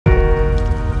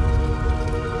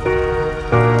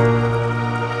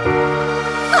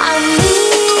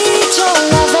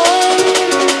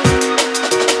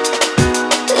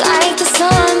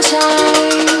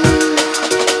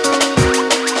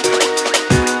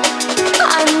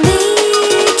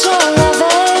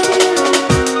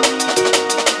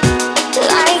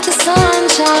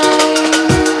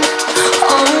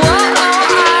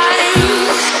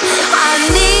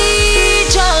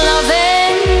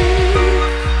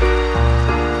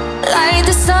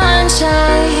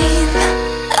sunshine,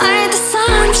 like the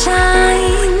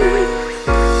sunshine.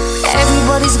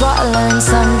 Everybody's gotta learn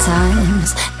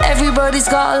sometimes. Everybody's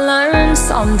gotta learn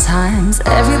sometimes.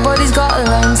 Everybody's gotta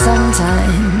learn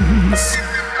sometimes.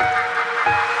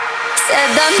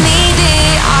 Said I need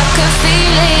it, I could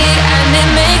feel it, and it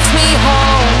makes me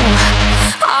whole.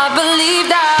 I believe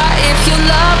that if you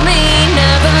love me,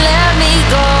 never let me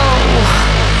go.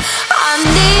 I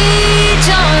need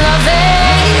your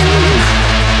loving,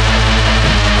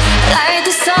 like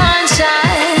the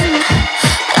sunshine,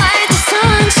 like the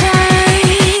sunshine.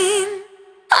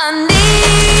 I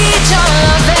need your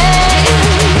loving.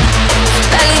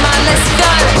 Bellyman, let's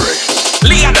go.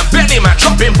 Leanne and Bellyman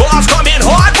dropping bars, coming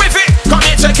hard with it.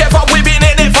 Coming together, we've been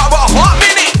in it for a hot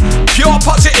minute. Pure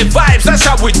positive vibes, that's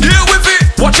how we deal with it.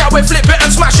 Watch how we flip it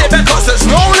and smash it because there's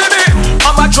no limit.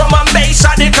 I'm a drum and bass,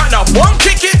 I did kind of one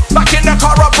kick it. Back in the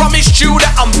car, I promised you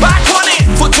that I'm back on it.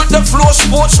 Foot to the floor,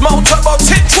 sports mode, turbo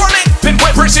Tiptronic.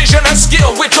 Pinpoint precision and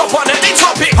skill, we drop on any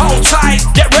topic. Hold tight,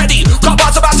 get ready, got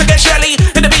bars about to get shelly.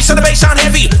 In the beats and the bass sound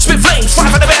heavy, spit flames,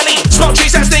 fire for the belly. Smoke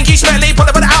trees that stinky, smelly, put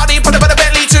it in the Audi, put it in the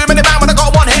Bentley. Too many man when I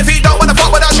got one heavy, don't wanna fuck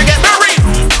with us, you get married.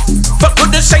 For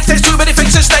goodness sakes, there's too many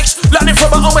things and snakes. Learning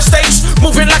from my own mistakes,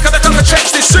 moving like a cover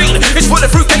change. This scene is full of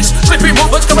fruitcakes, slipping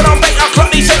movements coming on bait. I clock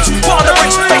these eggs, one on the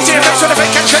race, facing effects with the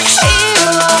fake and shakes.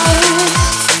 Heroes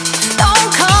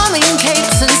don't come in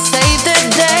capes and save the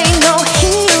day. No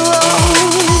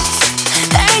heroes,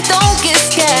 they don't get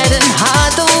scared and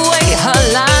hide away. Her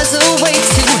lies are way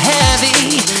too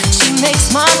heavy. She makes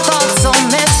my thoughts so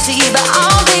messy, but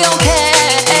I'll be okay.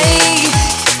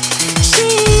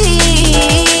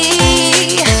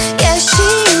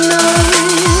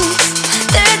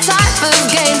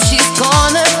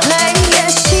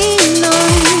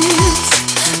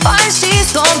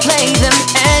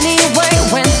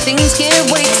 Things get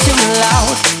way too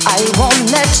loud. I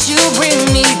won't let you bring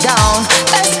me down.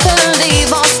 Best believe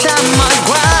I'll stand my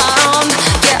ground.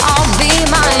 Yeah, I'll be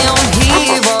my own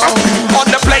hero. On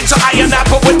the plane to Iron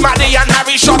Apple with Maddie and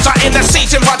Harry Shotter in the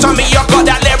seat in front of me. I got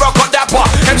that lyric, got that bar.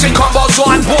 MC combos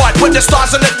on board with the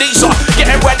stars and the diesel.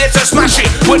 Getting ready to smash it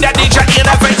with that DJ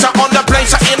Innovator on the plane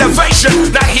to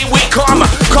Innovation. Now here we come.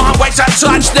 Can't wait to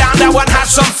touch down now and have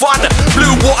some fun.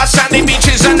 Blue water, sandy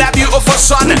beaches and that beautiful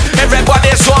sun.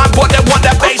 Everybody's on, but they want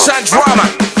the bass and drum.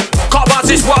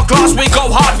 Barz is world class, we go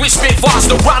hard, we spit fast.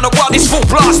 Around the world is full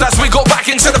blast as we go back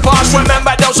into the past.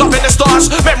 Remember those up in the stars,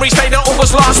 memories they don't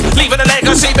always last. Leaving a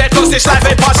legacy because this life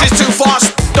it passes too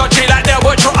fast. Dodgy like they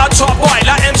were a top boy,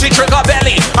 like MC Trigger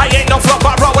Belly. I ain't no flop,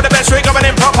 I roll with the best, we going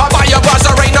improper. By your buzz,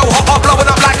 there ain't no hot, blowing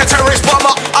up like a terrorist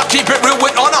bomber. I keep it real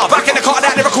with honor, back in the car,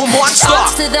 that lyrical monster.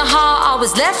 Shots to the heart, I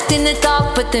was left in the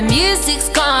dark, but the music's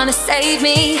gonna save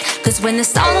me. Cause when the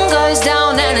sun goes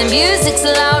down and the music's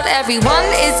loud, everyone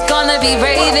is gonna be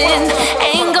raving.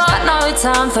 Ain't got no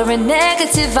time for a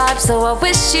negative vibe, so I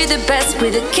wish you the best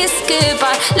with a kiss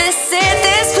goodbye. Let's set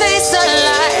this place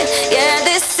alight. Yeah,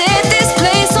 let's set this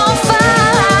place on fire.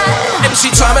 MC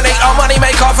Terminator, money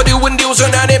maker for doing deals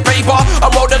and earning paper. A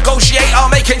road negotiator,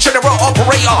 making general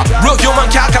operator. Real human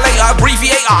calculator,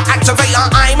 abbreviator, activator.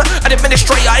 I'm an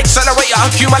administrator, accelerator,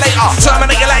 accumulator.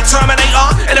 Terminator like Terminator,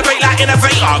 innovate like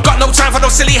innovator. Got no time for no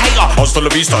silly hater. Hasta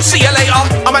la vista, see you later.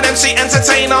 I'm an MC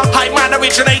entertainer, hype man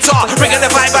originator. Bringing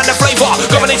the vibe and the flavor,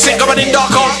 going in sick, going in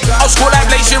darker. Old school like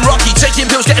Blazing Rocky,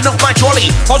 taking pills, getting off my trolley.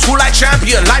 Old school like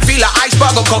Champion, like Fila,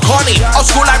 Iceberg or Cocconi. Old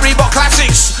school like Reebok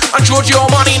Classics and Giorgio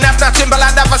Armani, Nafna,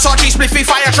 Timberland, and Versace, Spliffy,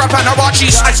 Fire Trap and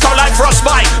Hirachis. Ice cold like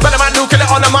Frostbite, Bellyman nuclear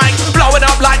on the mic. Blowing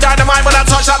up like dynamite when I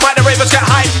touch that mic, the ravens get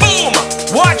hype. Boom!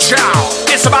 Watch out!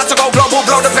 It's about to go global,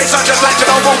 blow the place up just like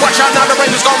Chernobyl. Watch out now, the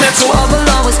ravens go mental. Trouble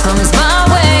always comes my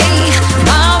way,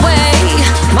 my way,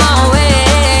 my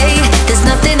way. There's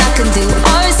nothing I can do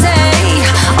or say,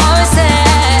 or say.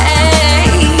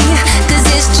 Cause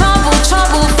it's trouble,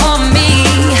 trouble for me,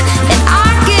 and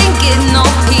I can't get no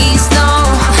peace, no.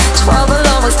 Trouble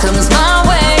always comes my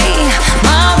way,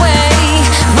 my way,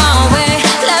 my way.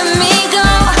 Let me go,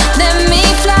 let me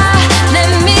fly,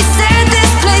 let me set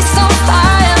this place on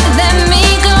fire. Let me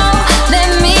go,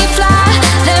 let me fly,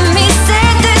 let me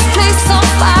set this place on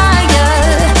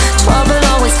fire. Trouble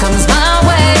always comes my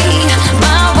way,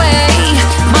 my way,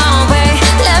 my way.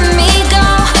 Let me go,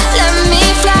 let me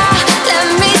fly, let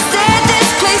me set this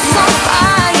place on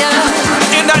fire.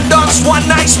 In that dance one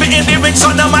night, spitting lyrics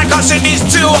on the mic, I said these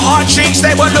two hot chicks,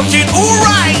 they were looking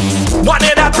alright. One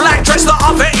in a black dress, the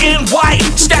other in white.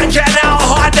 Skanking out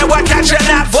hard, they were catching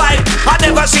that vibe. I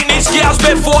never seen these girls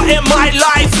before in my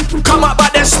life. Come up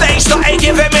on the stage, so ain't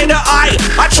giving me the eye.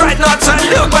 I tried not to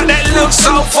look, but they look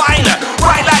so fine.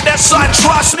 Bright like the sun,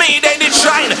 trust me, they did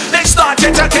shine. They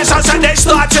started to kiss us and they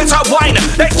started started to whine.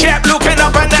 They kept looking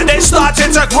up and then they started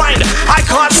to grind. I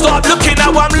can't stop looking,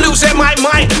 now I'm losing my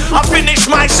mind. I finished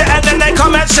my set and then they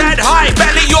come and said hi.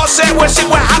 Belly, you're set, we're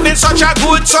having such a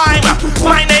good time.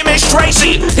 My name is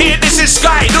Tracy, here this is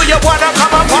Sky. Do you wanna come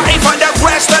and party for the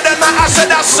rest of the night? I said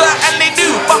I certainly do,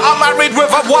 but I'm married with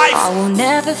a wife. I will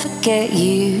never forget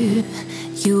you.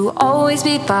 You will always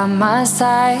be by my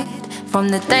side. From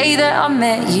the day that I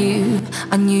met you,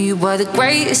 I knew you were the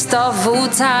greatest of all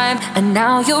time. And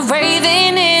now you're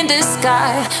raving in the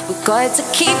sky. We've got to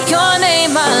keep your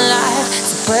name alive.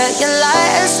 So put your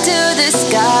lighters to the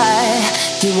sky.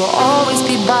 You will always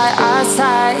be by our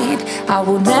side. I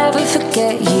will never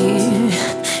forget you.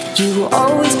 You will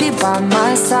always be by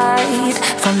my side.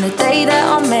 From the day that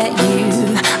I met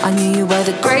you, I knew you were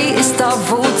the greatest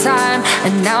of all time.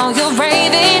 And now you're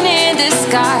raving in the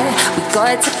sky. We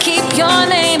got to keep your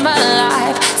name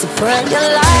alive. So put your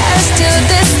lighters to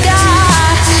the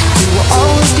sky. You will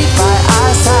always be by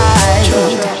our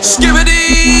side.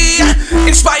 Skibbity!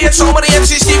 Inspired so many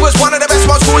MCs. He was one of the best,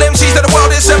 most cool MCs that the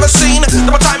world has ever seen.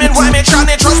 Double timing, rhyming,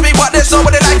 shining, trust me, but there's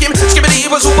nobody like him. Skibbity, he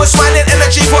was always smiling,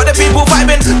 energy for the people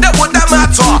vibing. That would that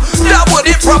matter, that would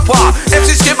it proper.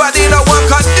 MC Skibbity, no one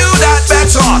can do that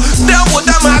better. That would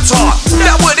that matter,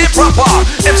 that would it proper.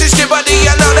 MC Skibbity,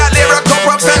 you know that lyrical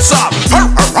professor.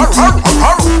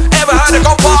 Ever heard of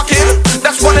go parking?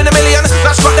 That's one in a million.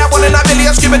 That's not that one in a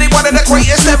billion. Skibbity, one of the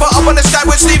greatest ever. Up on the sky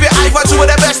with Stevie Iver, two of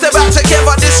the best ever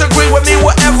together. Disagree with me,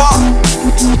 whatever.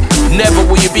 Never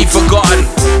will you be forgotten.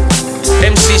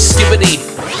 MC Skibbity,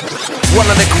 one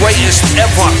of the greatest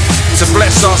ever to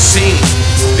bless our scene.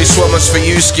 This one was for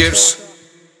you, Skibbs.